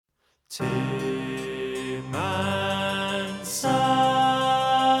Tim and Sam's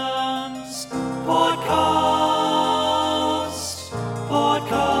podcast.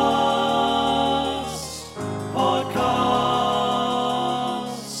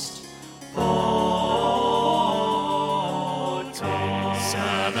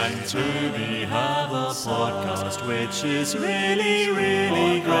 Sam and Toby have a podcast which is really,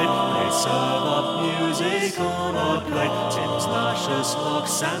 really great. They serve up music on a plate. Tim's luscious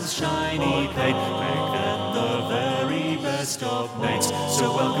locks, Sam's shiny plate make them the very best of mates.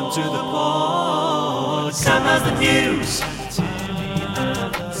 So welcome to the pod. Sam has the news,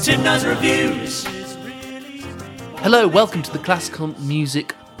 Tim does reviews. Hello, welcome to the Classical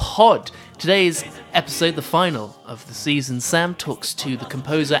Music Pod. Today's episode, the final of the season, Sam talks to the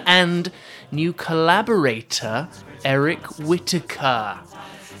composer and new collaborator, Eric Whitacre.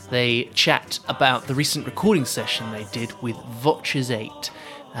 They chat about the recent recording session they did with Whitacre 8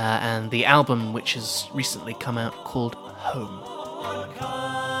 and the album which has recently come out called Home.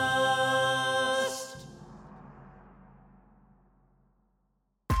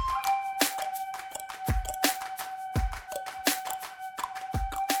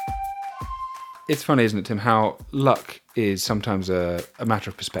 It's funny, isn't it, Tim, how luck is sometimes a matter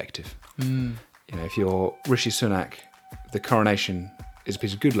of perspective. You know, if you're Rishi Sunak, the coronation is a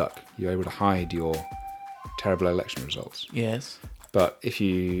piece of good luck. You're able to hide your terrible election results. Yes. But if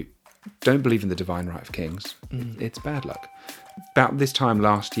you don't believe in the divine right of kings, it's bad luck. About this time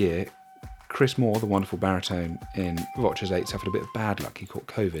last year, Chris Moore, the wonderful baritone in Whitacre 8, suffered a bit of bad luck. He caught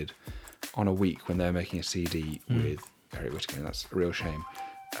COVID on a week when they were making a CD with Eric Whitacre, and that's a real shame.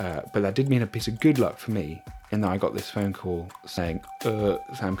 But that did mean a piece of good luck for me in that I got this phone call saying,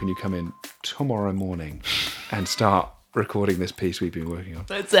 Sam, can you come in tomorrow morning and start recording this piece we've been working on?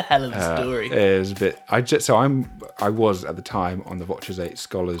 That's a hell of a story. It was a bit. I was at the time on the Whitacre 8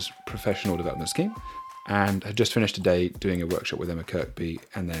 Scholars Professional Development Scheme, and had just finished a day doing a workshop with Emma Kirkby,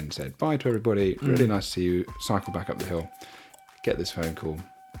 and then said bye to everybody. Really nice to see you. Cycle back up the hill, get this phone call,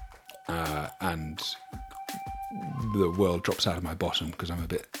 and the world drops out of my bottom because I'm a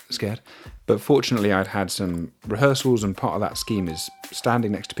bit scared. But fortunately, I'd had some rehearsals, and part of that scheme is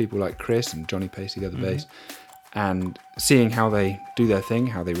standing next to people like Chris and Johnny Pacey, the other bass, and seeing how they do their thing,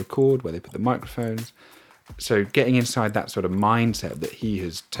 how they record, where they put the microphones. So getting inside that sort of mindset that he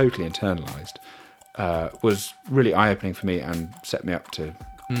has totally internalized was really eye-opening for me and set me up to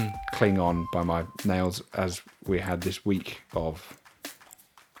cling on by my nails as we had this week of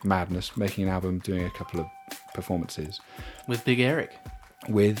madness, making an album, doing a couple of performances With Big Eric.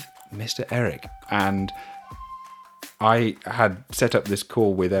 with Mr. Eric. And I had set up this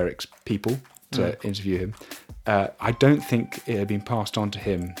call with Eric's people to interview him. I don't think it had been passed on to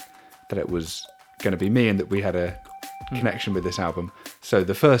him that it was going to be me and that we had a connection with this album. So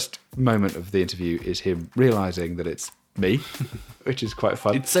the first moment of the interview is him realising that it's me, which is quite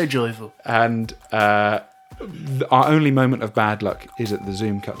fun. It's so joyful. And our only moment of bad luck is that the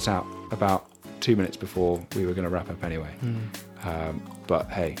Zoom cuts out about 2 minutes before we were going to wrap up anyway.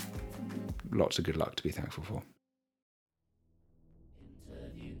 But hey, lots of good luck to be thankful for.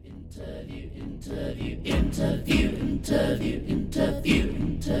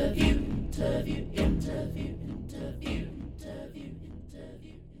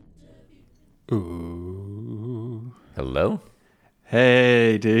 Ooh. Hello?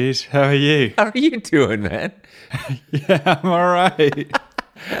 Hey, dude. How are you? How are you doing, man? Yeah, I'm all right.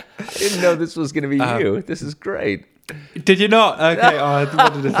 I didn't know this was going to be you. This is great. Did you not? Okay, I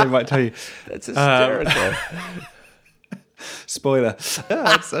wanted to say I might tell you. That's hysterical. Spoiler.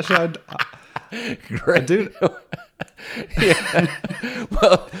 Yeah, it's actually... Great. Dude. Yeah.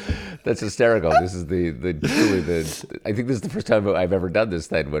 Well, that's hysterical. This is the I think this is the first time I've ever done this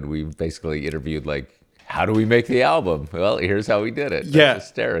then, when we basically interviewed, like, how do we make the album? Well, here's how we did it. That's Yeah.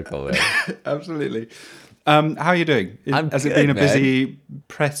 hysterical, man. Absolutely. How are you doing? Has it been a busy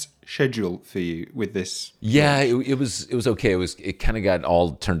press schedule for you with this? Yeah, it was okay. It kind of got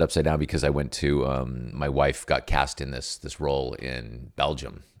all turned upside down because I went to my wife got cast in this role in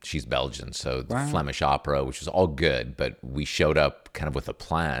Belgium. She's Belgian, so the Flemish opera, which was all good, but we showed up kind of with a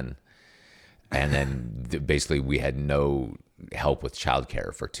plan, and then basically we had no help with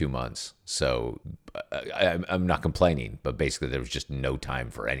childcare for 2 months. So I'm not complaining, but basically there was just no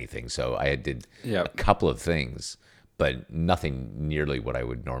time for anything. So I did a couple of things, but nothing nearly what I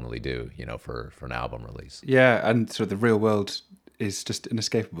would normally do, for an album release. Yeah, and sort of the real world is just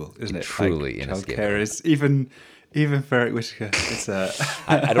inescapable, isn't it? Truly inescapable. Childcare is even for Eric Whitacre. It's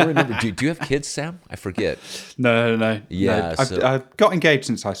I don't remember. Do you have kids, Sam? I forget. No. Yeah, no. I've got engaged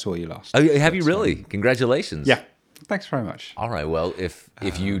since I saw you last. Oh, have you really? Congratulations. Yeah. Thanks very much. All right. Well, if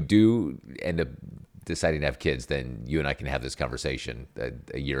you do end up deciding to have kids, then you and I can have this conversation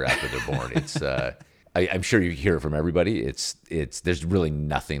a year after they're born. It's I'm sure you hear it from everybody. It's there's really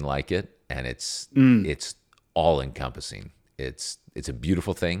nothing like it, and it's all encompassing. It's a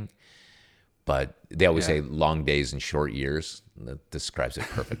beautiful thing, but they always say long days and short years. That describes it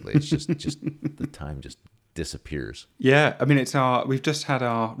perfectly. It's just the time just disappears. Yeah, I mean, we've just had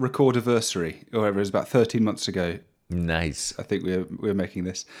our recordiversary, or whatever it was, about 13 months ago. Nice. I think we're making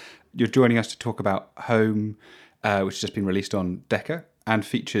this. You're joining us to talk about Home, which has just been released on Decca and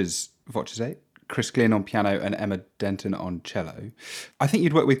features Voces 8, Chris Glynn on piano and Emma Denton on cello. I think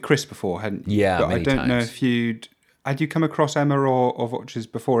you'd worked with Chris before, hadn't you? Yeah, but many I don't know times. if had you come across Emma or Voces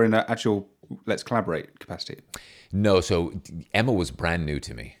before in an actual let's collaborate capacity? No, so Emma was brand new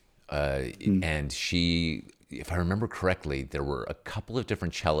to me. And she, if I remember correctly, there were a couple of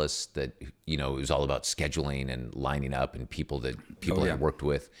different cellists that, it was all about scheduling and lining up and people I worked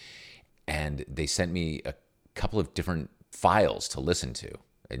with. And they sent me a couple of different files to listen to,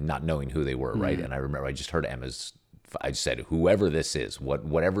 and not knowing who they were, right? And I remember I just heard Emma's, I said, whoever this is,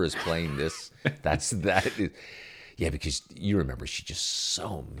 whatever is playing this, that is. Yeah, because you remember, she's just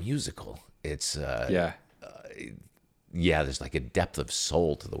so musical. It's, there's like a depth of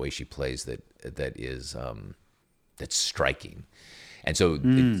soul to the way she plays that is that's striking. And so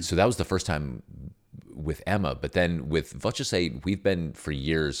so that was the first time with Emma, but then with Voces 8, we've been for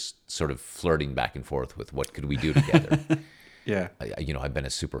years sort of flirting back and forth with what could we do together. Yeah. I've been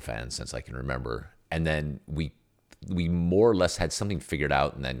a super fan since I can remember. And then we more or less had something figured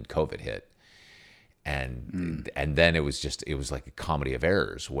out, and then COVID hit. And then it was like a comedy of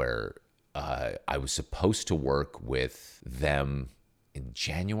errors where I was supposed to work with them in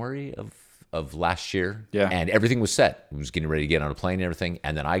January of last year. Yeah. And everything was set. I was getting ready to get on a plane and everything.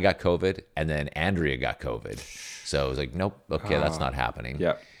 And then I got COVID, and then Andrea got COVID. So I was like, nope, okay, that's not happening.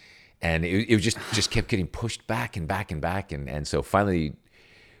 Yeah. And it just kept getting pushed back and back and back. And so finally,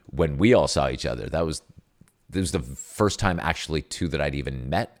 when we all saw each other, it was the first time actually, too, that I'd even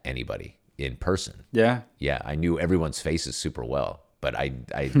met anybody in person. Yeah. Yeah, I knew everyone's faces super well, but I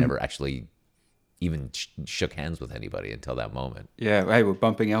never actually even shook hands with anybody until that moment. Yeah, hey, we're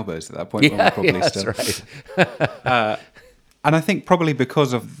bumping elbows at that point. Yeah, probably that's still. right. And I think probably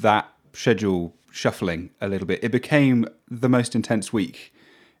because of that schedule shuffling a little bit, it became the most intense week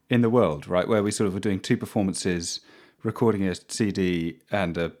in the world, right? Where we sort of were doing 2 performances, recording a CD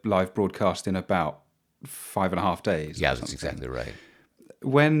and a live broadcast in about 5.5 days. Yeah, that's exactly right.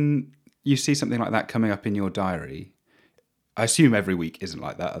 When you see something like that coming up in your diary, I assume every week isn't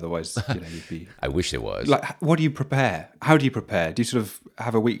like that. Otherwise, you'd be. I wish it was. Like, what do you prepare? How do you prepare? Do you sort of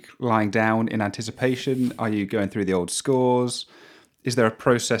have a week lying down in anticipation? Are you going through the old scores? Is there a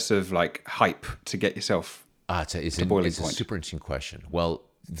process of like hype to get yourself It's to boiling a point? super interesting question. Well,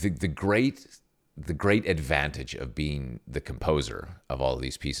 the great advantage of being the composer of all of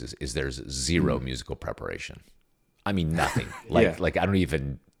these pieces is there's zero musical preparation. I mean, nothing. Like I don't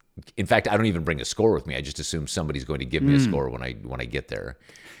even. In fact, I don't even bring a score with me. I just assume somebody's going to give me a score when I get there.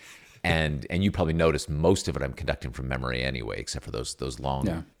 And you probably noticed most of it I'm conducting from memory anyway, except for those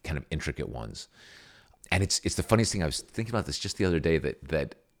long kind of intricate ones. And it's the funniest thing. I was thinking about this just the other day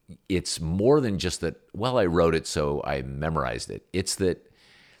that it's more than just that, well, I wrote it, so I memorized it. It's that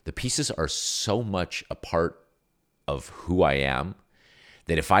the pieces are so much a part of who I am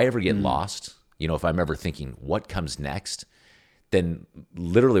that if I ever get lost, if I'm ever thinking, what comes next, then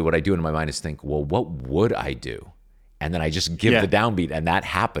literally what I do in my mind is think, well, what would I do? And then I just give the downbeat, and that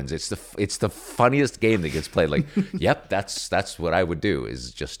happens. It's the funniest game that gets played. Like, yep, that's what I would do,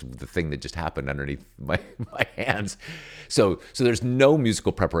 is just the thing that just happened underneath my hands. So there's no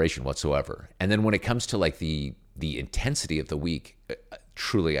musical preparation whatsoever. And then when it comes to like the intensity of the week,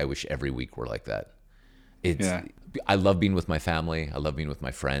 truly, I wish every week were like that. I love being with my family. I love being with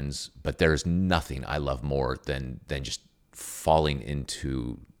my friends. But there's nothing I love more than just falling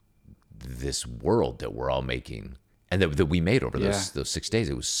into this world that we're all making and that we made over those 6 days.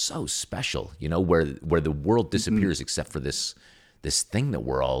 It was so special, where the world disappears except for this thing that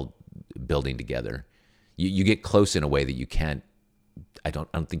we're all building together. You get close in a way that you can't. I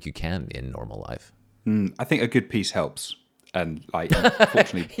don't think you can in normal life. I think a good piece helps, and I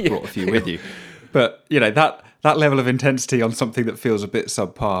fortunately brought a few with you. But that level of intensity on something that feels a bit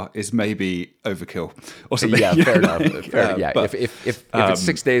subpar is maybe overkill or something. Yeah, fair enough. Yeah, but, if it's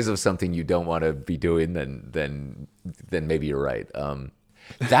 6 days of something you don't want to be doing, then maybe you're right.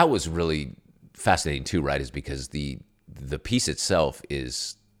 That was really fascinating too, right? Is because the piece itself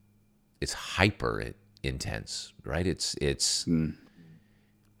it's hyper intense, right? It's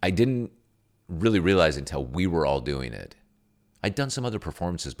I didn't really realize until we were all doing it. I'd done some other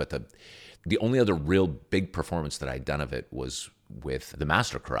performances, but the only other real big performance that I'd done of it was with the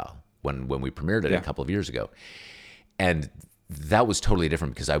Master Chorale when we premiered it a couple of years ago. And that was totally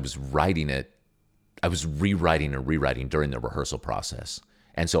different because I was rewriting and rewriting during the rehearsal process.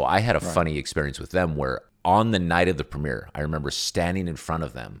 And so I had a funny experience with them where on the night of the premiere, I remember standing in front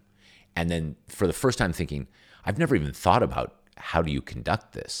of them and then for the first time thinking, I've never even thought about how do you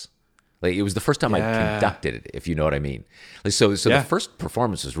conduct this? Like it was the first time I conducted it, if you know what I mean. Like, so the first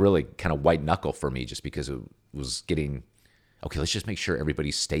performance was really kind of white knuckle for me just because it was getting, okay, let's just make sure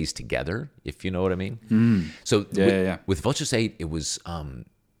everybody stays together, if you know what I mean. So with Vultures 8, it was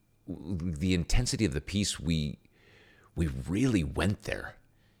the intensity of the piece, we really went there.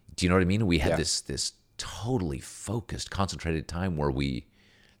 Do you know what I mean? We had this totally focused, concentrated time where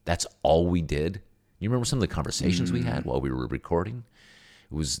that's all we did. You remember some of the conversations we had while we were recording?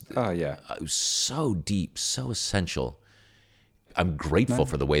 It was it was so deep, so essential. I'm grateful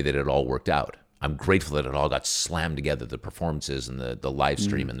for the way that it all worked out. I'm grateful that it all got slammed together, the performances and the live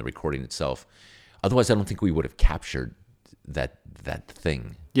stream and the recording itself. Otherwise, I don't think we would have captured that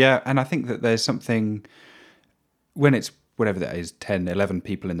thing. Yeah, and I think that there's something, when it's whatever that is, 10, 11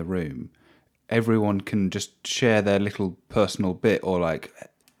 people in the room, everyone can just share their little personal bit or like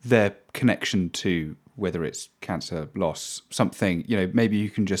their connection to whether it's cancer, loss, something, maybe you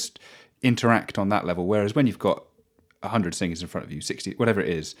can just interact on that level. Whereas when you've got 100 singers in front of you, 60, whatever it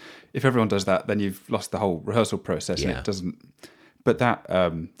is, if everyone does that, then you've lost the whole rehearsal process and it doesn't. But that,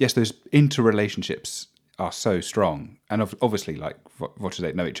 those interrelationships are so strong. And obviously, like, Vultures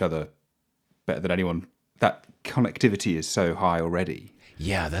 8 know each other better than anyone. That connectivity is so high already.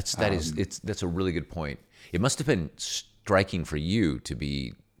 Yeah, that's a really good point. It must have been striking for you to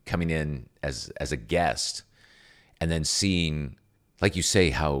be coming in as a guest and then seeing, like you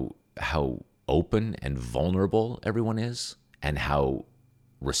say, how open and vulnerable everyone is and how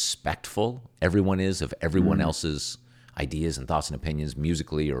respectful everyone is of everyone else's ideas and thoughts and opinions,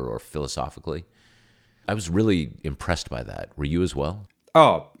 musically or philosophically. I was really impressed by that. Were you as well?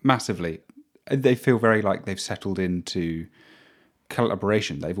 Oh, massively. They feel very like they've settled into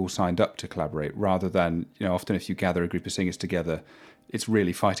collaboration. They've all signed up to collaborate rather than, often if you gather a group of singers together, it's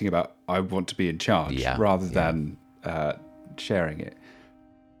really fighting about, I want to be in charge rather than sharing it.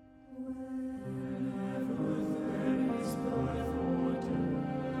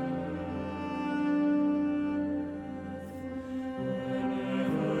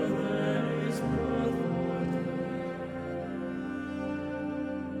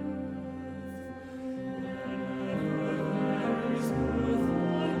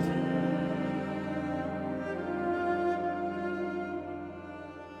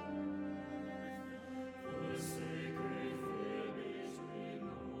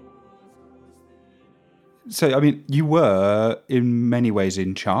 So, I mean, you were in many ways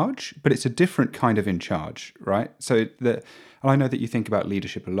in charge, but it's a different kind of in charge, right? So, and I know that you think about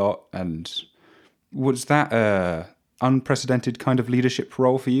leadership a lot, and was that a unprecedented kind of leadership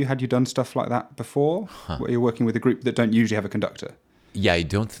role for you? Had you done stuff like that before, where you're working with a group that don't usually have a conductor? Yeah, I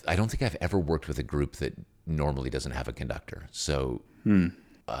don't think I've ever worked with a group that normally doesn't have a conductor. So,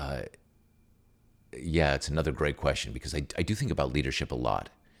 it's another great question because I do think about leadership a lot.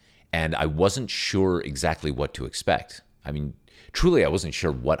 And I wasn't sure exactly what to expect. I mean, truly, I wasn't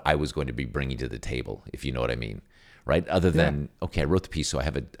sure what I was going to be bringing to the table, if you know what I mean, right? Other than, okay, I wrote the piece, so I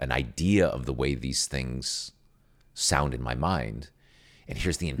have an idea of the way these things sound in my mind. And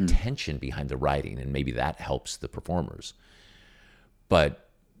here's the intention behind the writing, and maybe that helps the performers. But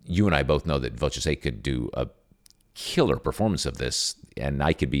you and I both know that Vultures 8 could do a killer performance of this, and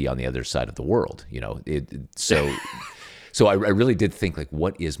I could be on the other side of the world, So I really did think, like,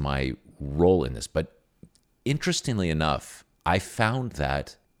 what is my role in this? But interestingly enough, I found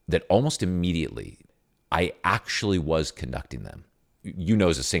that almost immediately, I actually was conducting them.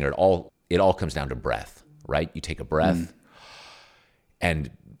 As a singer, it all comes down to breath, right? You take a breath,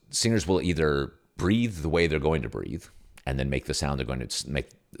 and singers will either breathe the way they're going to breathe, and then make the sound they're going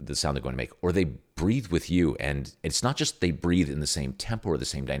to make, or they breathe with you, and it's not just they breathe in the same tempo or the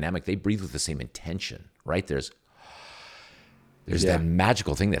same dynamic; they breathe with the same intention, right? There's that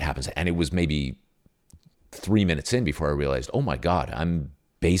magical thing that happens. And it was maybe 3 minutes in before I realized, oh my God, I'm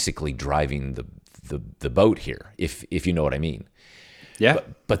basically driving the boat here, if you know what I mean. Yeah.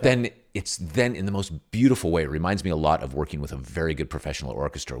 But then it's in the most beautiful way. It reminds me a lot of working with a very good professional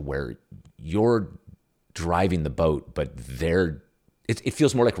orchestra where you're driving the boat, but it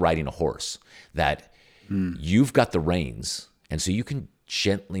feels more like riding a horse, that you've got the reins. And so you can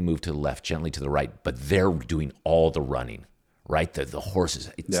gently move to the left, gently to the right, but they're doing all the running. right? The horse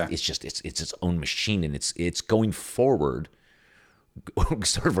it's just its own machine, and it's going forward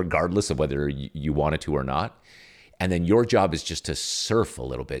sort of regardless of whether you want it to or not. And then your job is just to surf a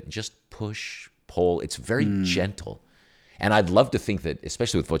little bit and just push, pull. It's very gentle. And I'd love to think that,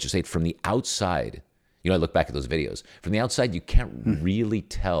 especially with what you say, from the outside, I look back at those videos, from the outside, you can't really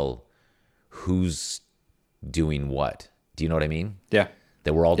tell who's doing what. Do you know what I mean? Yeah.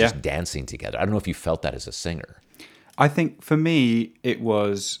 That we're all just dancing together. I don't know if you felt that as a singer. I think for me, it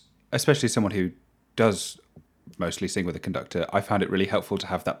was, especially someone who does mostly sing with a conductor, I found it really helpful to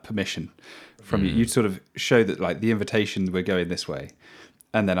have that permission from you. You'd sort of show that, like, the invitation, we're going this way.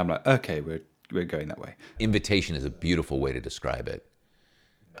 And then I'm like, okay, we're going that way. Invitation is a beautiful way to describe it.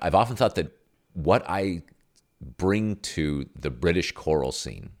 I've often thought that what I bring to the British choral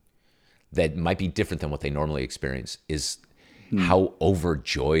scene that might be different than what they normally experience is how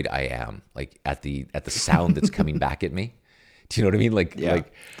overjoyed I am, like at the sound that's coming back at me. Do you know what I mean? Like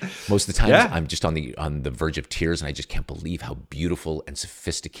most of the times I'm just on the verge of tears, and I just can't believe how beautiful and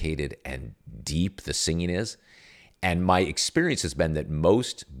sophisticated and deep the singing is. And my experience has been that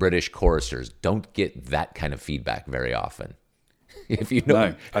most British choristers don't get that kind of feedback very often. If you know,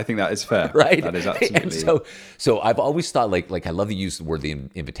 no, I think that is fair. Right? That is absolutely. And so I've always thought, like I love to use the word the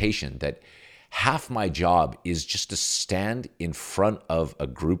invitation, that half my job is just to stand in front of a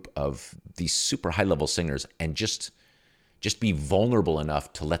group of these super high level singers and just be vulnerable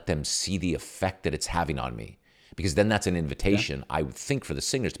enough to let them see the effect that it's having on me. Because then that's an invitation, I would think, for the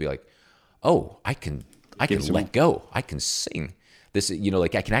singers to be like, oh, I can let go. I can sing. This,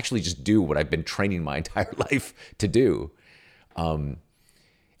 like I can actually just do what I've been training my entire life to do.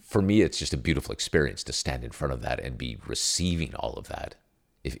 For me, it's just a beautiful experience to stand in front of that and be receiving all of that,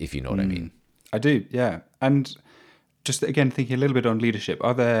 if you know what I mean. I do, yeah. And just again, thinking a little bit on leadership,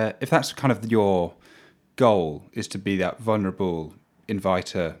 if that's kind of your goal, is to be that vulnerable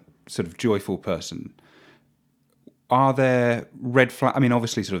inviter, sort of joyful person, are there red flags? I mean,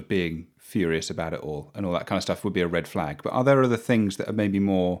 obviously sort of being furious about it all and all that kind of stuff would be a red flag, but are there other things that are maybe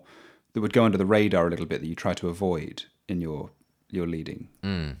more, that would go under the radar a little bit, that you try to avoid in your leading?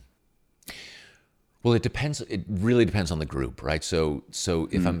 Well, it depends. It really depends on the group, right? So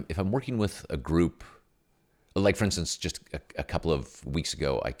if I'm working with a group, like for instance, just a couple of weeks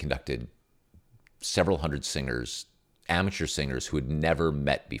ago, I conducted several hundred singers, amateur singers who had never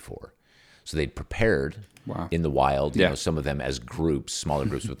met before. So they'd prepared in the wild, some of them as groups, smaller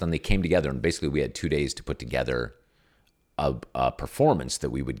groups, but then they came together, and basically we had 2 days to put together a performance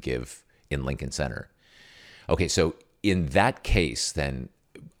that we would give in Lincoln Center. Okay, so in that case, then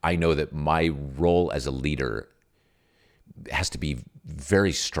I know that my role as a leader has to be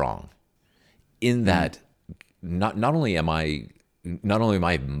very strong. In that, not only am I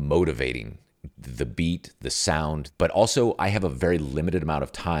motivating the beat, the sound, but also I have a very limited amount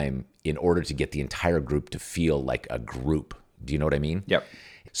of time in order to get the entire group to feel like a group. Do you know what I mean? Yep.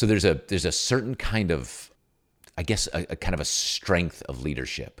 So there's a certain kind of, I guess, a kind of a strength of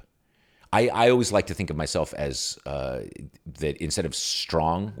leadership. I always like to think of myself as that instead of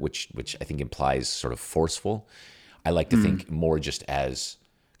strong, which I think implies sort of forceful, I like to think more just as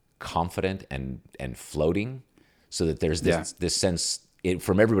confident and floating, so that there's this sense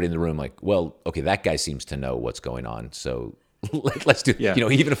from everybody in the room, like, well, okay, that guy seems to know what's going on, so let's do,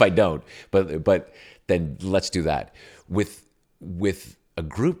 even if I don't, but then let's do that. With a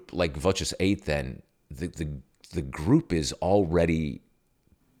group like Voces 8, then the group is already,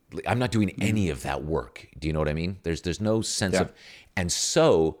 I'm not doing any of that work. Do you know what I mean? There's no sense of, and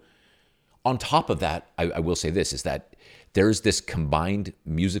so on top of that, I will say this, is that there's this combined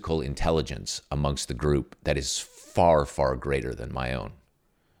musical intelligence amongst the group that is far, far greater than my own.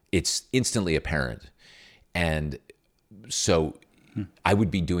 It's instantly apparent. And so I would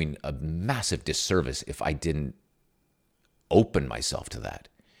be doing a massive disservice if I didn't open myself to that.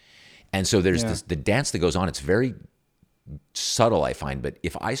 And so there's the dance that goes on. It's very subtle, I find, but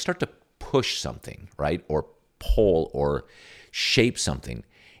if I start to push something, right, or pull or shape something,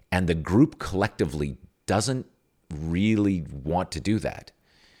 and the group collectively doesn't really want to do that,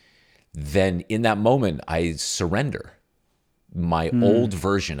 then in that moment I surrender my old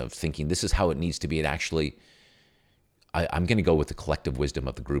version of thinking this is how it needs to be, and actually I'm going to go with the collective wisdom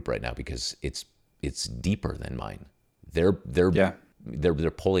of the group right now, because it's deeper than mine. They're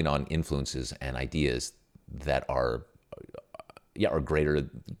pulling on influences and ideas that are greater.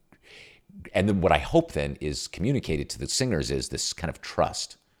 And then what I hope then is communicated to the singers is this kind of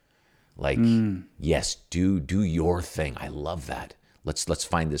trust. Like, yes, do your thing. I love that. Let's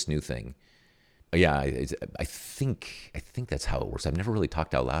find this new thing. Yeah, I think that's how it works. I've never really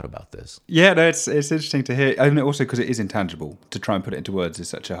talked out loud about this. Yeah, no, it's interesting to hear. And also because it is intangible, to try and put it into words is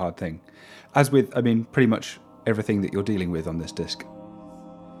such a hard thing. As with, I mean, pretty much everything that you're dealing with on this disc.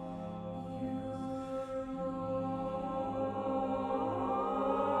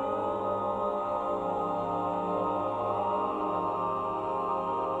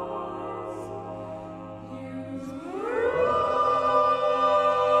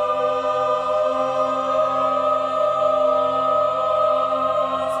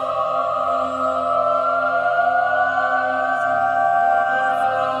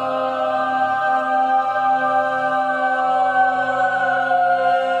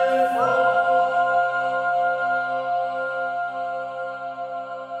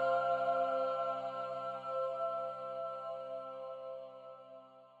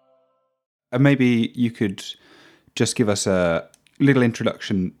 And maybe you could just give us a little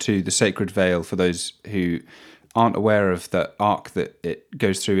introduction to the Sacred Veil for those who aren't aware of the arc that it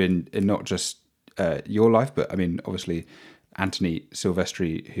goes through in not just your life, but I mean, obviously, Anthony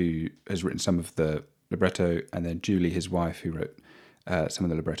Silvestri, who has written some of the libretto, and then Julie, his wife, who wrote some of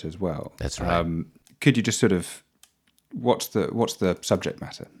the libretto as well. That's right. Could you just sort of, what's the subject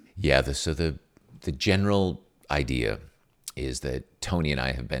matter? Yeah, so the general idea is that Tony and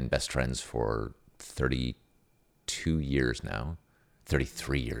I have been best friends for 32 years now.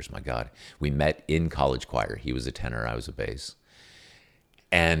 33 years, my God. We met in college choir. He was a tenor, I was a bass.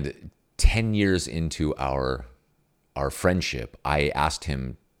 And 10 years into our friendship, I asked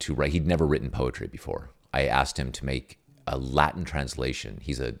him to write. He'd never written poetry before. I asked him to make a Latin translation.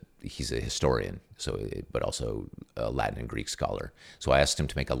 He's a historian, but also a Latin and Greek scholar. So I asked him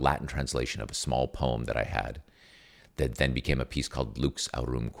to make a Latin translation of a small poem that I had that then became a piece called Lux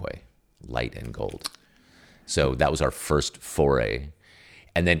Aurumque, Light and Gold. So that was our first foray.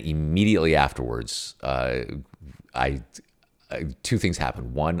 And then immediately afterwards, two things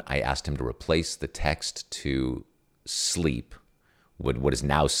happened. One, I asked him to replace the text to Sleep, what is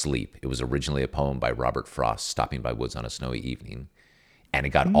now Sleep. It was originally a poem by Robert Frost, Stopping by Woods on a Snowy Evening. And it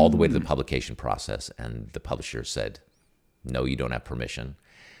got all the way to the publication process, and the publisher said, no, you don't have permission.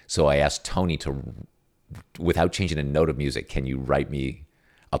 So I asked Tony to, without changing a note of music, can you write me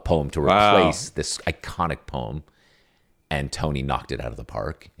a poem to replace this iconic poem? And Tony knocked it out of the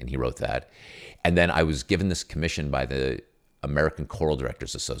park, and he wrote that. And then I was given this commission by the American Choral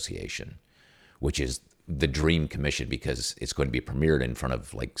Directors Association, which is the dream commission because it's going to be premiered in front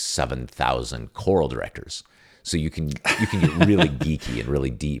of like 7,000 choral directors. So you can get really geeky and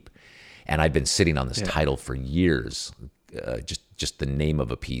really deep. And I've been sitting on this title for years, just the name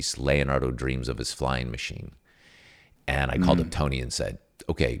of a piece, Leonardo Dreams of His Flying Machine. And I called up Tony and said,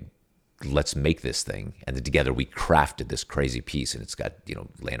 okay, let's make this thing. And then together we crafted this crazy piece, and it's got,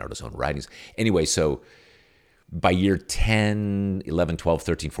 Leonardo's own writings. Anyway, so by year 10, 11, 12,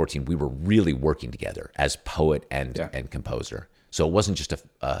 13, 14, we were really working together as poet and composer. So it wasn't just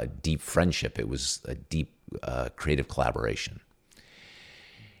a deep friendship, it was a deep creative collaboration.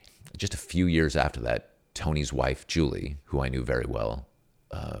 Just a few years after that, Tony's wife, Julie, who I knew very well,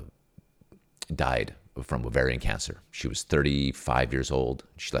 died from ovarian cancer. She was 35 years old.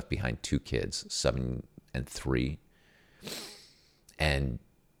 She left behind 2 kids, 7 and 3. And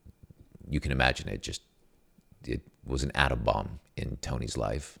you can imagine it was an atom bomb in Tony's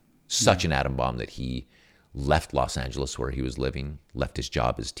life. Such an atom bomb that he left Los Angeles, where he was living, left his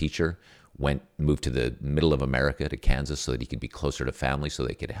job as teacher, moved to the middle of America, to Kansas, so that he could be closer to family, so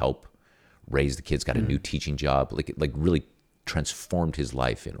they could help raise the kids, got a new teaching job, like really transformed his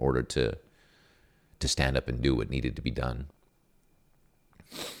life in order to stand up and do what needed to be done.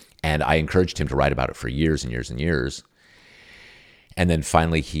 And I encouraged him to write about it for years and years and years. And then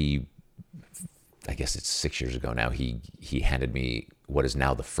finally I guess it's 6 years ago now, he handed me what is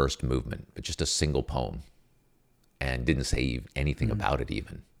now the first movement, but just a single poem, and didn't say anything about it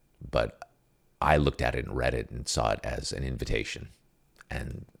even. But I looked at it and read it and saw it as an invitation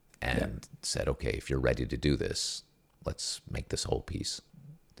and said, okay, if you're ready to do this, let's make this whole piece.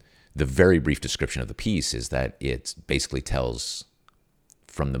 The very brief description of the piece is that it basically tells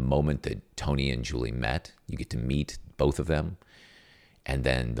from the moment that Tony and Julie met, you get to meet both of them, and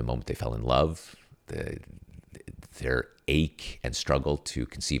then the moment they fell in love, their ache and struggle to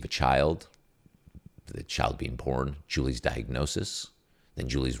conceive a child, the child being born, Julie's diagnosis, then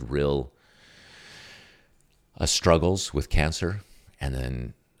Julie's real struggles with cancer, and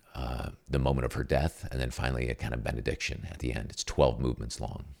then the moment of her death, and then finally a kind of benediction at the end. It's 12 movements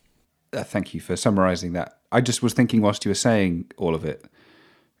long. Thank you for summarizing that. I just was thinking whilst you were saying all of it,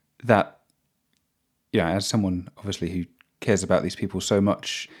 that, as someone obviously who cares about these people so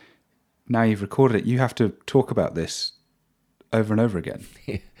much, now you've recorded it, you have to talk about this over and over again.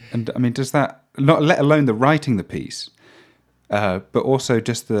 And I mean, does that, not let alone the writing the piece, but also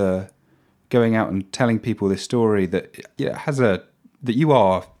just the going out and telling people this story that that you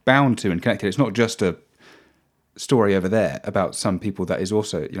are bound to and connected. It's not just a story over there about some people that is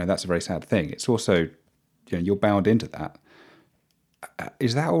also, that's a very sad thing. It's also, you're bound into that.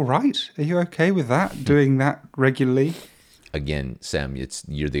 Is that all right? Are you okay with that, doing that regularly? Again, Sam,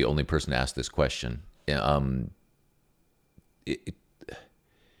 you're the only person to ask this question.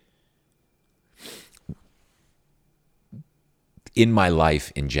 In my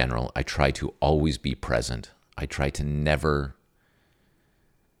life in general, I try to always be present. I try to never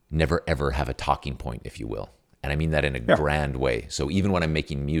ever have a talking point, if you will. And I mean that in a grand way. So even when I'm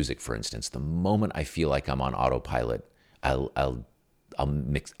making music, for instance, the moment I feel like I'm on autopilot, I'll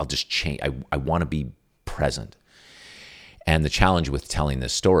just change. I want to be present. And the challenge with telling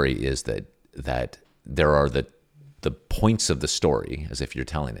this story is that there are the points of the story as if you're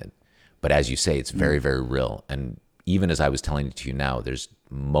telling it. But as you say, it's very, very real. And even as I was telling it to you now, there's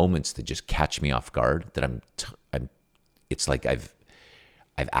moments that just catch me off guard that it's like I've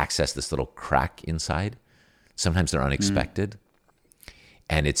accessed this little crack inside. Sometimes they're unexpected.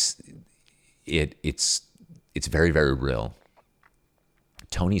 And it's very, very real.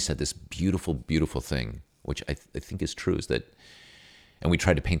 Tony said this beautiful, beautiful thing, which I think is true, is that, and we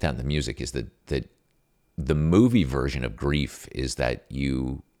tried to paint that in the music, is that the movie version of grief is that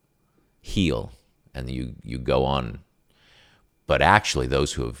you heal and you go on. But actually,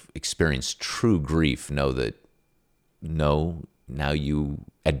 those who have experienced true grief know that, no, now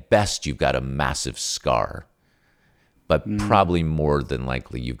at best, you've got a massive scar, but probably more than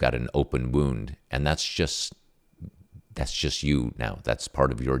likely, you've got an open wound. And that's just you now. That's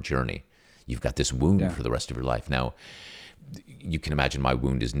part of your journey. You've got this wound for the rest of your life. Now, you can imagine my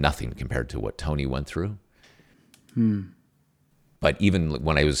wound is nothing compared to what Tony went through. But even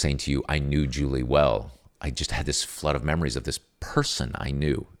when I was saying to you, I knew Julie well, I just had this flood of memories of this person I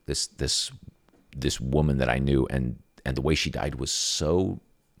knew, this woman that I knew, and the way she died was so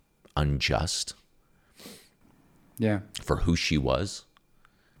unjust. Yeah. For who she was.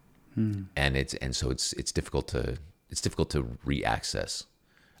 And so it's difficult to re-access.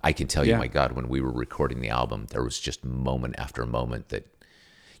 I can tell you, my God, when we were recording the album, there was just moment after moment that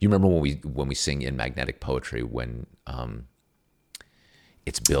you remember when we sing in magnetic poetry when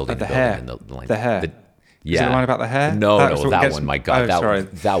it's building the and hair. building and the line. The hair. Yeah. Is it the line about the hair? No, that one, my God,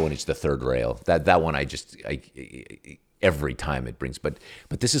 that one is the third rail. That one every time it brings, but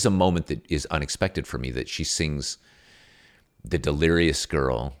this is a moment that is unexpected for me, that she sings the delirious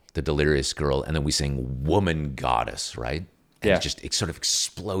girl, and then we sing woman goddess, right? And it sort of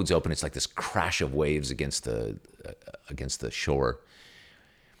explodes open. It's like this crash of waves against the shore.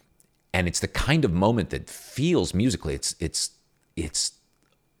 And it's the kind of moment that feels musically, it's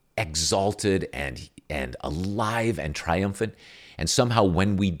exalted and alive and triumphant. And somehow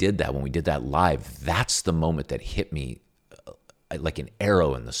when we did that live, that's the moment that hit me like an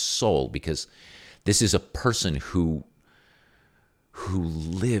arrow in the soul, because this is a person who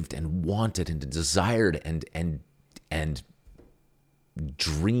lived and wanted and desired and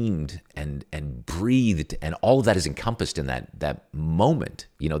dreamed and breathed, and all of that is encompassed in that moment.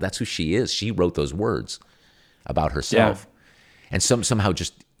 That's who she is. She wrote those words about herself. And somehow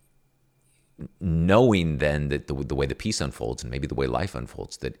just knowing then that the way the piece unfolds, and maybe the way life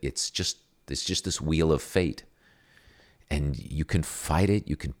unfolds, that it's just this wheel of fate. And you can fight it,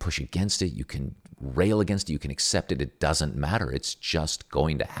 you can push against it, you can rail against it, you can accept it. It doesn't matter. It's just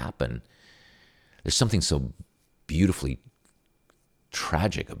going to happen. There's something so beautifully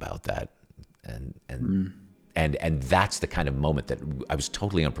tragic about that, and that's the kind of moment that I was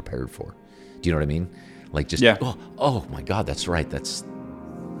totally unprepared for. Do you know what I mean? Like just oh my God, that's right. That's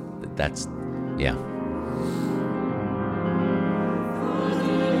yeah.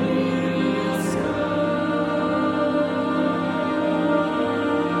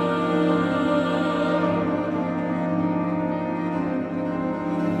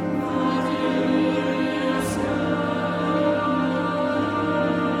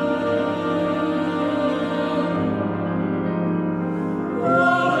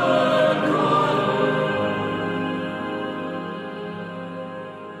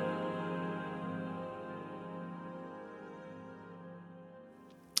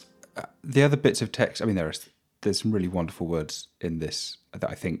 The other bits of text, I mean, there's some really wonderful words in this that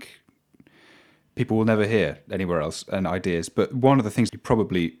I think people will never hear anywhere else, and ideas. But one of the things you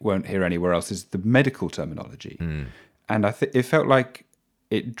probably won't hear anywhere else is the medical terminology. And it felt like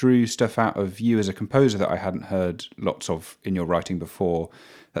it drew stuff out of you as a composer that I hadn't heard lots of in your writing before.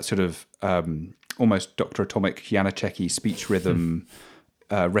 That sort of almost Dr. Atomic Janáček-y speech rhythm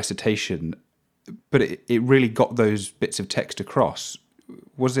recitation, but it really got those bits of text across.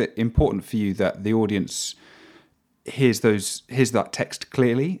 Was it important for you that the audience hears that text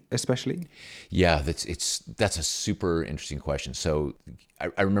clearly, especially? Yeah, that's a super interesting question. So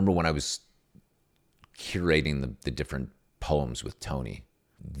I remember when I was curating the different poems with Tony,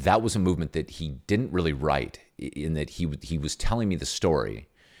 that was a movement that he didn't really write, in that he was telling me the story.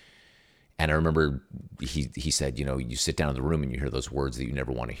 And I remember he said, you sit down in the room and you hear those words that you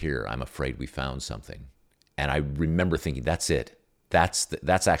never want to hear. I'm afraid we found something. And I remember thinking, that's it.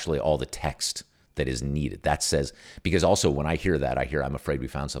 That's actually all the text that is needed. That says, because also when I hear that, I hear, I'm afraid we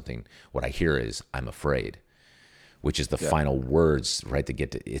found something. What I hear is, I'm afraid, which is the final words, right? To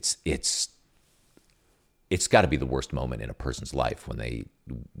get to, it's got to be the worst moment in a person's life when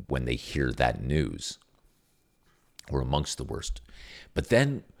they hear that news, or amongst the worst. But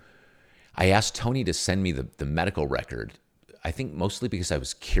then I asked Tony to send me the medical record, I think mostly because I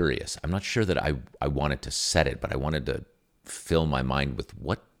was curious. I'm not sure that I wanted to set it, but I wanted to fill my mind with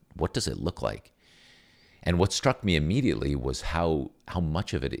what does it look like? And what struck me immediately was how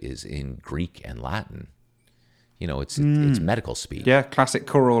much of it is in Greek and Latin. It's medical speak. Yeah, classic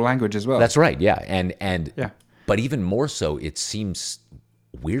choral language as well. That's right, yeah. And but even more so, it seems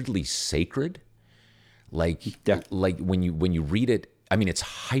weirdly sacred. Like when you read it, I mean, it's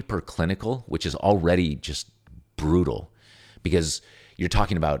hyper clinical, which is already just brutal, because you're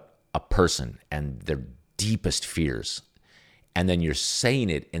talking about a person and their deepest fears. And then you're saying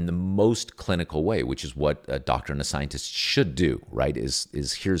it in the most clinical way, which is what a doctor and a scientist should do, right? Is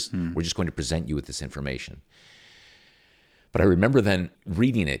we're just going to present you with this information. But I remember then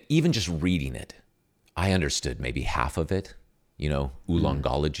reading it, even just reading it, I understood maybe half of it,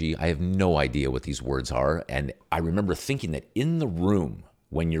 oolongology. I have no idea what these words are. And I remember thinking that in the room,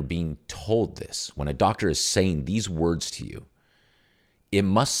 when you're being told this, when a doctor is saying these words to you, it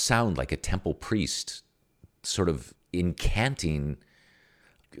must sound like a temple priest sort of incanting,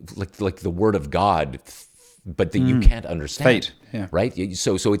 like the word of God, but that you can't understand. Fate, right?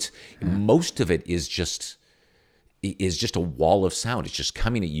 So it's most of it is just a wall of sound. It's just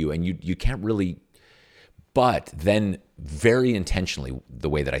coming at you, and you can't really. But then, very intentionally, the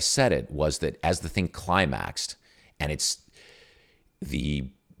way that I said it was that as the thing climaxed, and it's the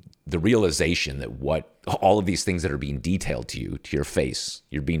realization that what all of these things that are being detailed to you, to your face,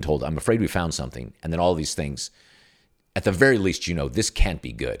 you're being told, I'm afraid we found something, and then all of these things. At the very least, this can't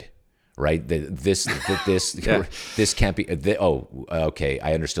be good, right? This can't be. Okay,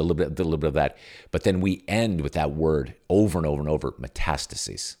 I understood a little bit of that. But then we end with that word over and over and over,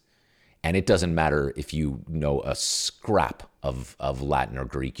 metastases, and it doesn't matter if you know a scrap of Latin or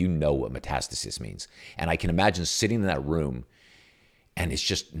Greek. You know what metastasis means, and I can imagine sitting in that room, and it's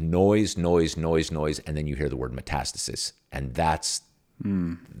just noise, noise, noise, noise, and then you hear the word metastasis, and that's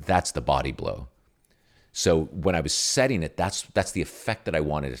the body blow. So when I was setting it, that's the effect that I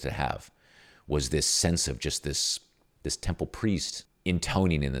wanted it to have, was this sense of just this temple priest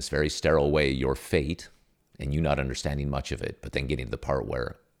intoning in this very sterile way your fate, and you not understanding much of it, but then getting to the part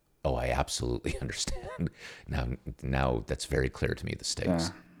where, oh, I absolutely understand. Now that's very clear to me, the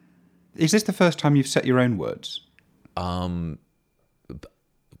stakes. Yeah. Is this the first time you've set your own words?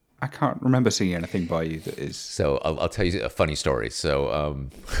 I can't remember seeing anything by you that is... So I'll tell you a funny story. So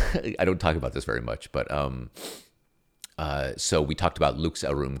I don't talk about this very much, but so we talked about Lux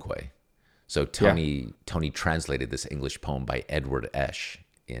Aurumque. So Tony translated this English poem by Edward Esch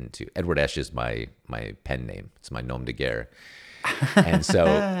into... Edward Esch is my pen name. It's my nom de guerre. And so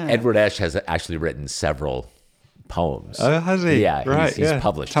Edward Esch has actually written several poems. Oh, has he? Yeah, right, he's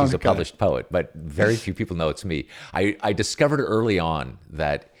published. He's a published poet, but very few people know it's me. I discovered early on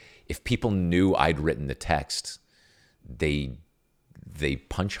that if people knew I'd written the text, they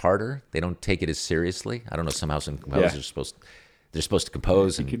punch harder. They don't take it as seriously. I don't know. Somehow some composers are supposed to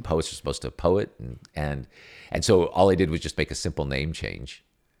compose, and poets are supposed to poet, and so all I did was just make a simple name change.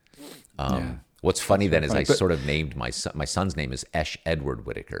 What's funny then is I sort of named my son's name is Esh Edward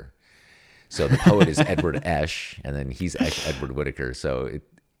Whitacre. So the poet is Edward Esch, and then he's Esh Edward Whitacre. So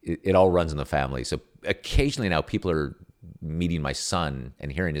it all runs in the family. So occasionally now people are meeting my son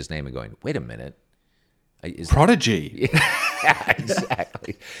and hearing his name and going, wait a minute. Prodigy. Yeah,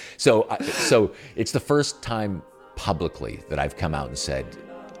 exactly. So it's the first time publicly that I've come out and said,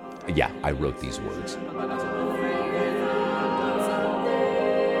 yeah, I wrote these words.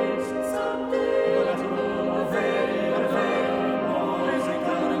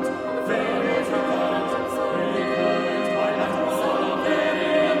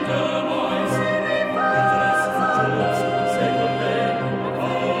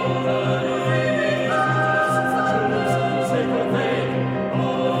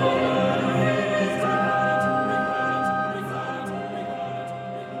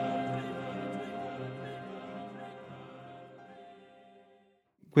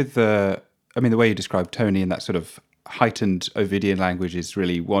 with the way you describe Tony and that sort of heightened Ovidian language is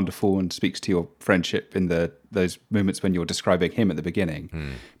really wonderful and speaks to your friendship in those moments when you're describing him at the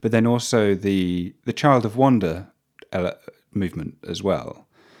beginning. But then also the Child of Wonder movement as well.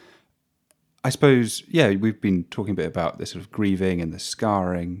 I suppose, we've been talking a bit about the sort of grieving and the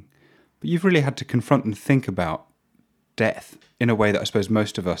scarring, but you've really had to confront and think about death in a way that I suppose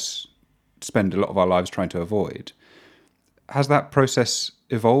most of us spend a lot of our lives trying to avoid. Has that process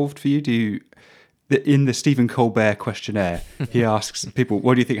evolved for you? In the Stephen Colbert questionnaire, he asks people,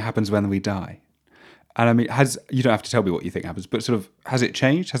 what do you think happens when we die? And I mean, you don't have to tell me what you think happens, but sort of, has it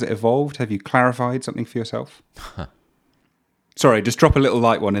changed? Has it evolved? Have you clarified something for yourself? Sorry, just drop a little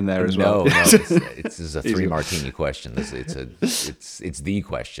light one in there as well. No, this is a 3 martini question. It's the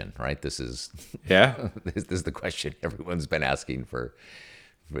question, right? This is this is the question everyone's been asking for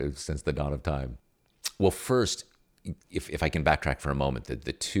since the dawn of time. Well, first, if I can backtrack for a moment, the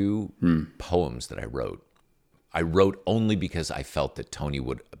 2 poems that I wrote only because I felt that Tony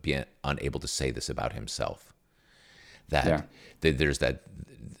would be unable to say this about himself. There's that,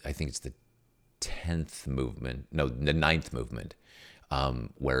 I think it's the 10th movement, no, the 9th movement,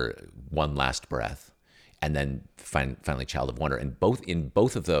 where One Last Breath, and then finally Child of Wonder. And in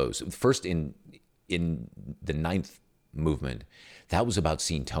both of those, first in the 9th movement, that was about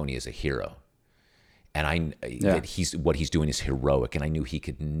seeing Tony as a hero. And that what he's doing is heroic, and I knew he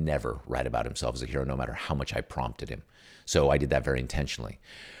could never write about himself as a hero, no matter how much I prompted him. So I did that very intentionally.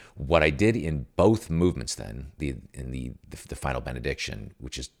 What I did in both movements, then, in the final benediction,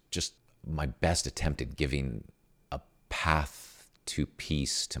 which is just my best attempt at giving a path to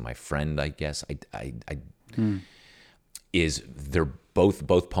peace to my friend, I guess, is they're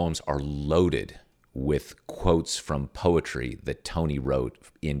both poems are loaded with quotes from poetry that Tony wrote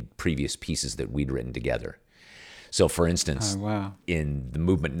in previous pieces that we'd written together. So, for instance, in the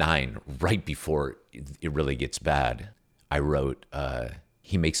movement 9, right before it really gets bad, I wrote,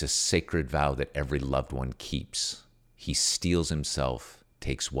 he makes a sacred vow that every loved one keeps. He steels himself,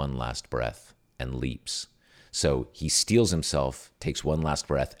 takes one last breath, and leaps. So he steals himself, takes one last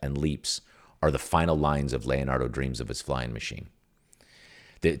breath, and leaps are the final lines of Leonardo Dreams of His Flying Machine.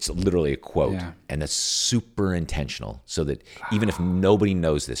 It's literally a quote, and that's super intentional, so that even if nobody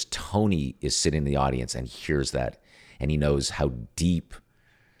knows this, Tony is sitting in the audience and hears that, and he knows how deep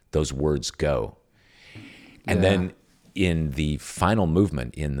those words go. And then in the final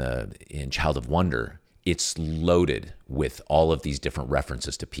movement, in Child of Wonder, it's loaded with all of these different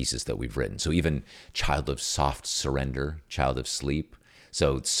references to pieces that we've written. So even Child of Soft Surrender, Child of Sleep.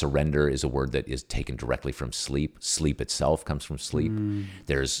 So surrender is a word that is taken directly from sleep. Sleep itself comes from sleep.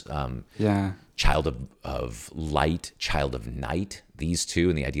 There's Child of Light, Child of Night. These two,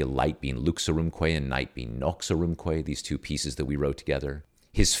 and the idea of light being luxarumque and night being noxarumque, these 2 pieces that we wrote together.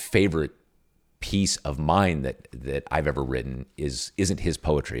 His favorite piece of mine that I've ever written isn't his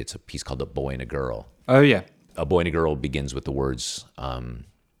poetry. It's a piece called A Boy and a Girl. Oh, yeah. A Boy and a Girl begins with the words,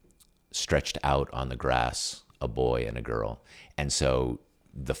 stretched out on the grass, a boy and a girl. And so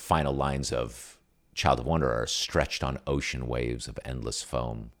the final lines of Child of Wonder are stretched on ocean waves of endless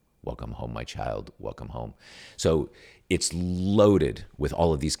foam. Welcome home, my child, welcome home. So it's loaded with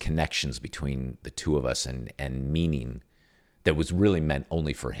all of these connections between the 2 of us and meaning that was really meant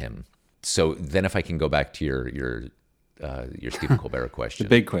only for him. So then if I can go back to your Stephen Colbert question. The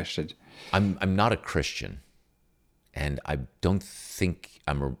big question. I'm not a Christian, and I don't think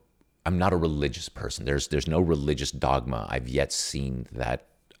I'm not a religious person. There's no religious dogma I've yet seen that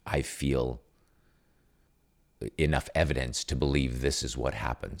I feel enough evidence to believe this is what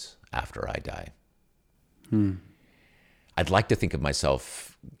happens after I die. I'd like to think of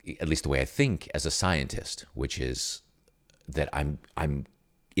myself, at least the way I think, as a scientist, which is that I'm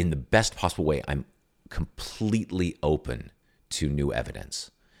in the best possible way, I'm completely open to new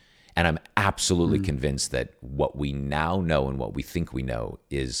evidence. And I'm absolutely convinced that what we now know and what we think we know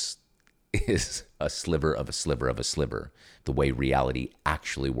is a sliver of a sliver of a sliver, the way reality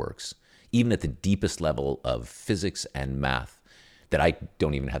actually works. Even at the deepest level of physics and math that I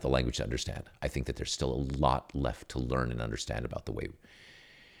don't even have the language to understand. I think that there's still a lot left to learn and understand about the way.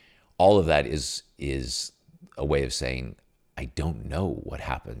 All of that is a way of saying, I don't know what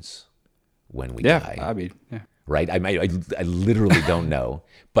happens when we die. I mean, right? I literally don't know,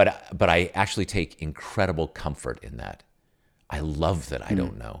 but I actually take incredible comfort in that. I love that I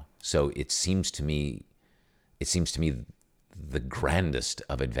don't know. So it seems to me the grandest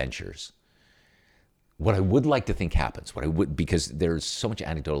of adventures. What I would like to think happens, because there's so much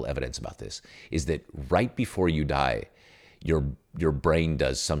anecdotal evidence about this, is that right before you die, your brain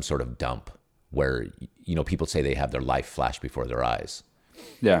does some sort of dump where, people say they have their life flash before their eyes.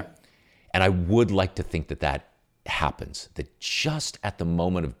 Yeah. And I would like to think that happens, that just at the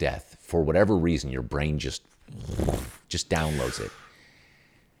moment of death, for whatever reason, your brain just downloads it.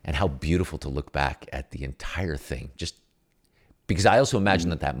 And how beautiful to look back at the entire thing. Just because I also imagine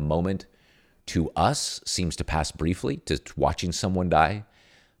that moment to us seems to pass briefly, to watching someone die,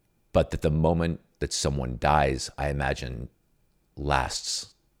 but that the moment that someone dies, I imagine,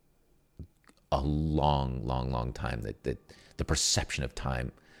 lasts a long, long, long time. That the perception of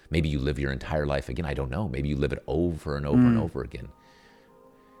time, maybe you live your entire life again. I don't know. Maybe you live it over and over and over again.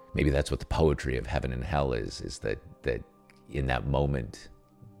 Maybe that's what the poetry of heaven and hell is that in that moment,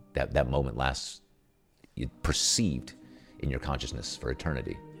 that moment lasts, perceived in your consciousness for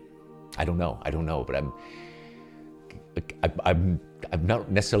eternity. I don't know, but I'm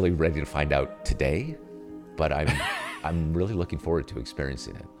not necessarily ready to find out today, but I'm really looking forward to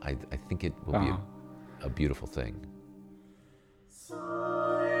experiencing it. I think it will be a beautiful thing.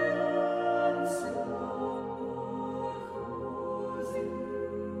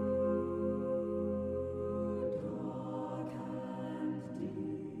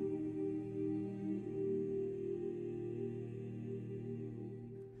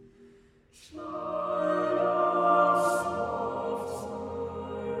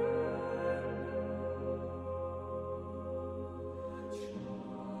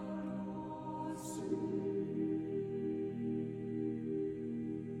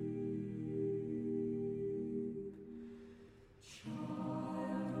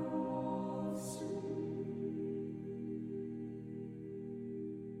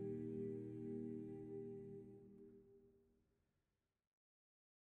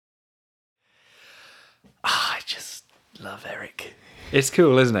 I just love Eric. It's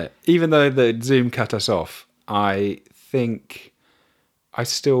cool, isn't it? Even though the Zoom cut us off, I think I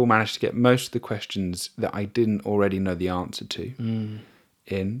still managed to get most of the questions that I didn't already know the answer to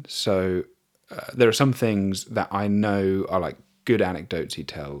in. So there are some things that I know are like good anecdotes he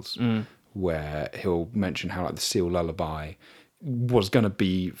tells, where he'll mention how like the Seal Lullaby was going to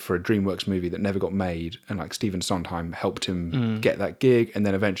be for a DreamWorks movie that never got made, and like Stephen Sondheim helped him get that gig, and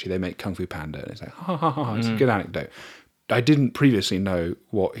then eventually they make Kung Fu Panda, and it's like, ha ha ha, it's a good anecdote. I didn't previously know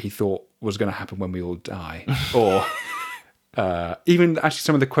what he thought was going to happen when we all die, or even actually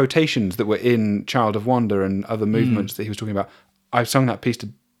some of the quotations that were in Child of Wonder and other movements that he was talking about. I've sung that piece to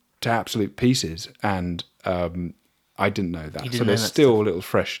absolute pieces, and I didn't know that. So there's still little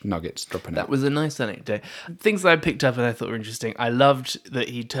fresh nuggets dropping out. That was a nice anecdote. Things that I picked up and I thought were interesting. I loved that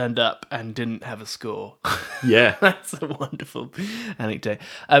he turned up and didn't have a score. Yeah. That's a wonderful anecdote.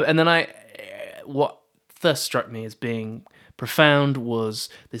 And then what first struck me as being profound was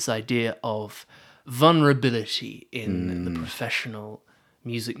this idea of vulnerability in the professional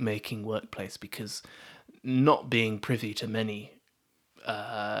music making workplace, because not being privy to many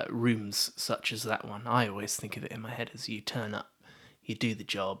rooms such as that one, I always think of it in my head as you turn up, you do the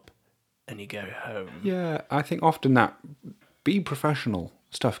job, and you go home. Yeah, I think often that be professional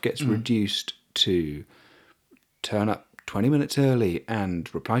stuff gets reduced to turn up 20 minutes early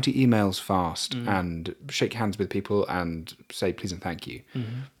and reply to emails fast and shake hands with people and say please and thank you.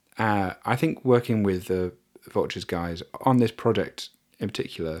 I think working with the Vultures guys on this project in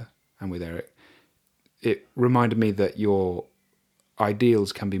particular, and with Eric, it reminded me that your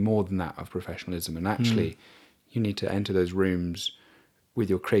ideals can be more than that of professionalism, and actually you need to enter those rooms with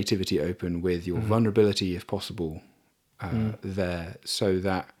your creativity open, with your vulnerability if possible there, so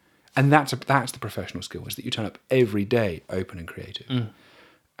that, and that's the professional skill, is that you turn up every day open and creative,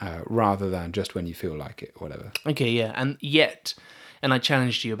 rather than just when you feel like it or whatever. Okay, yeah, and I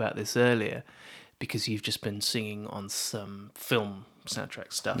challenged you about this earlier because you've just been singing on some film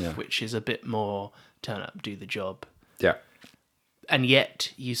soundtrack stuff, which is a bit more turn up, do the job. Yeah. And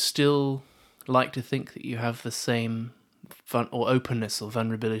yet you still like to think that you have the same fun or openness or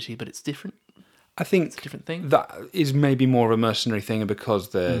vulnerability, but it's different. I think It's a different thing. that is maybe more of a mercenary thing because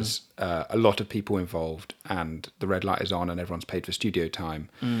there's a lot of people involved and the red light is on and everyone's paid for studio time.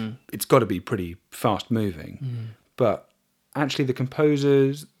 It's got to be pretty fast moving. But actually the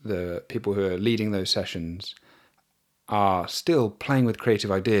composers, the people who are leading those sessions are still playing with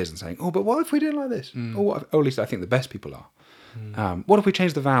creative ideas and saying, oh, but what if we did it like this? Or what if, or at least I think the best people are. What if we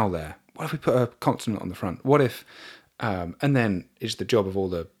change the vowel there? What if we put a consonant on the front? What if... and then it's the job of all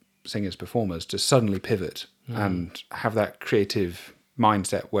the singers, performers to suddenly pivot and have that creative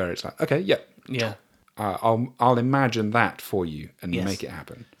mindset where it's like, okay, Yeah. I'll imagine that for you and Yes. make it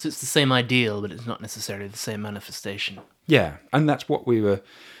happen. So it's the same ideal, but it's not necessarily the same manifestation. Yeah, and that's what we were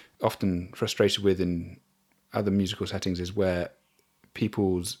often frustrated with in other musical settings, is where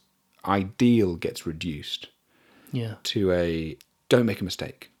people's ideal gets reduced Yeah. to a don't make a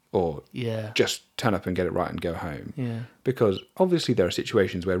mistake, or Yeah. just turn up and get it right and go home. Yeah. Because obviously there are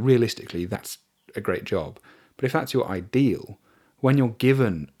situations where realistically that's a great job. But if that's your ideal, when you're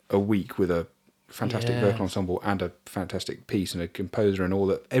given a week with a fantastic vocal ensemble and a fantastic piece and a composer and all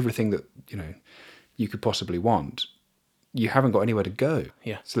that, everything that, you could possibly want, you haven't got anywhere to go.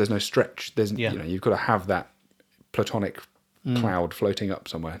 Yeah. So there's no stretch. You've got to have that platonic cloud floating up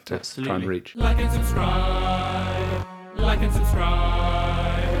somewhere to try and reach. Like and subscribe. Like and subscribe.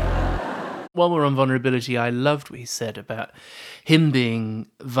 While we're on vulnerability, I loved what he said about him being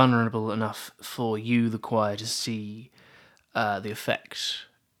vulnerable enough for you, the choir, to see the effect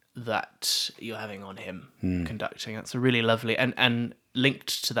that you're having on him conducting. That's a really lovely, and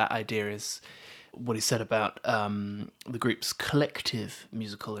linked to that idea is what he said about the group's collective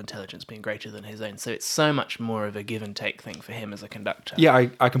musical intelligence being greater than his own. So it's so much more of a give and take thing for him as a conductor. Yeah,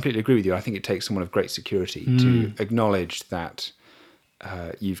 I completely agree with you. I think it takes someone of great security to acknowledge that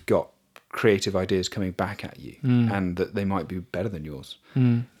you've got creative ideas coming back at you and that they might be better than yours.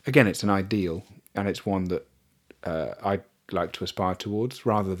 Again, it's an ideal, and it's one that I'd like to aspire towards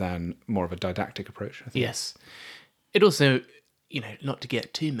rather than more of a didactic approach, I think. Yes. It also, not to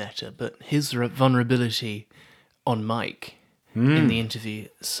get too meta, but his vulnerability on mic in the interview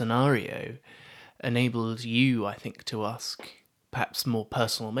scenario enabled you, I think, to ask perhaps more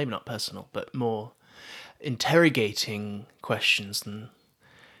personal, maybe not personal, but more interrogating questions than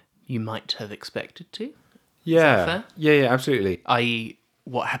you might have expected to. Yeah. fair? Yeah, absolutely. I.e.,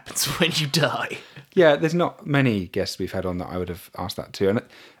 what happens when you die? Yeah, there's not many guests we've had on that I would have asked that to. And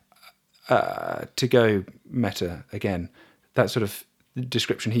to go meta again, that sort of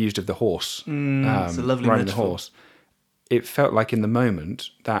description he used of the horse, it's a lovely riding metaphor. the horse, it felt like in the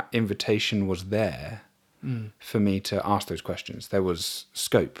moment that invitation was there for me to ask those questions. There was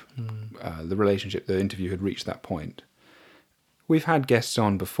scope. The relationship, the interview had reached that point. We've had guests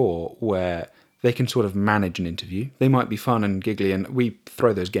on before where they can sort of manage an interview. They might be fun and giggly, and we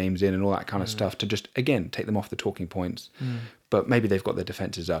throw those games in and all that kind of stuff to just, again, take them off the talking points. But maybe they've got their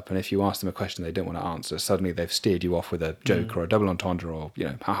defences up, and if you ask them a question they don't want to answer, suddenly they've steered you off with a joke or a double entendre or,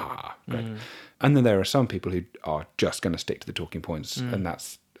 ha ha, great. And then there are some people who are just going to stick to the talking points, and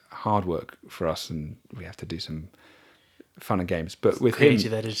that's hard work for us, and we have to do some fun and games. But with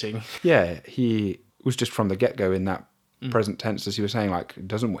Creative him, editing. yeah, he was just from the get-go in that present tense, as he was saying, like he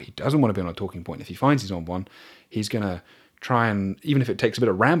doesn't want to be on a talking point. If he finds he's on one, he's going to try and, even if it takes a bit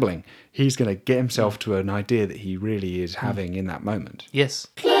of rambling, he's going to get himself to an idea that he really is having in that moment. Yes.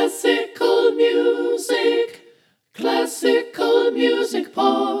 Classical music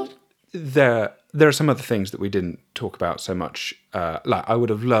pod. There are some other things that we didn't talk about so much. Like I would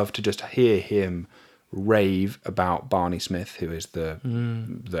have loved to just hear him rave about Barney Smith, who is the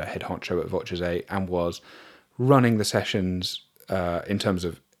head honcho at Voces 8 and was running the sessions in terms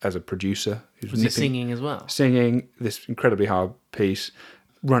of as a producer. Was he singing as well? Singing this incredibly hard piece,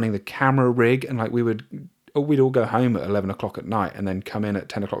 running the camera rig, and like we'd all go home at 11 o'clock at night and then come in at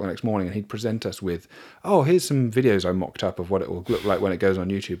 10 o'clock the next morning, and he'd present us with, here's some videos I mocked up of what it will look like when it goes on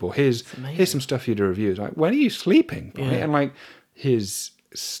YouTube, or here's some stuff for you to review. It's like, when are you sleeping? Right? And like his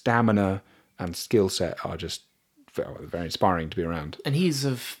stamina and skill set are just very inspiring to be around. And he's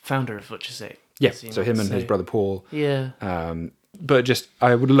a founder of Voces 8. Yeah, so him and his brother Paul. Yeah. But just,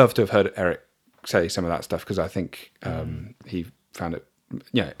 I would love to have heard Eric say some of that stuff, because I think he found it,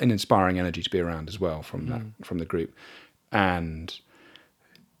 an inspiring energy to be around as well from the group. And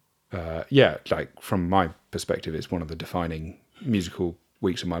like from my perspective, it's one of the defining musical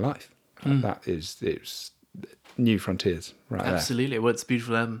weeks of my life. It's new frontiers right there. Absolutely. Well, it's a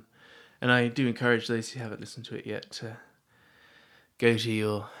beautiful album. And I do encourage those who haven't listened to it yet to go to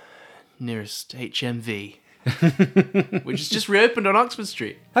your nearest HMV, which has just reopened on Oxford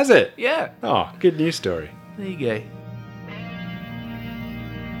Street. Has it? Yeah. Oh, good news story. There you go.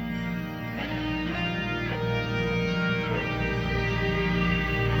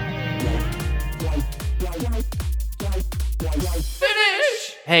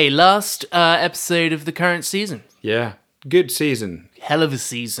 Finish! Hey, last episode of the current season. Yeah, good season. Hell of a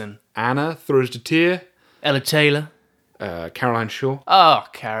season. Anna, Throws to Tear, Ella Taylor. Caroline Shaw. Oh,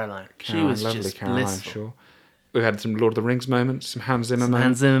 Caroline. She was lovely just Caroline blissful. Shaw. We had some Lord of the Rings moments, some Hans Zimmer Some moments.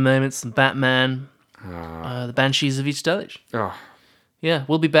 Hans Zimmer moments, some Batman, the Banshees of East Dulwich. Oh, Yeah,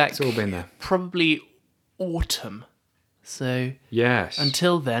 we'll be back. it's all been there. Probably autumn. So Yes.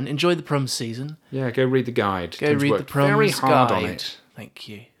 until then, enjoy the prom season. Yeah, go read the guide. Go Tim's read the worked prom's very hard guide. on it. Thank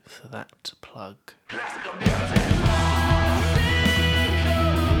you for that plug. Classical music.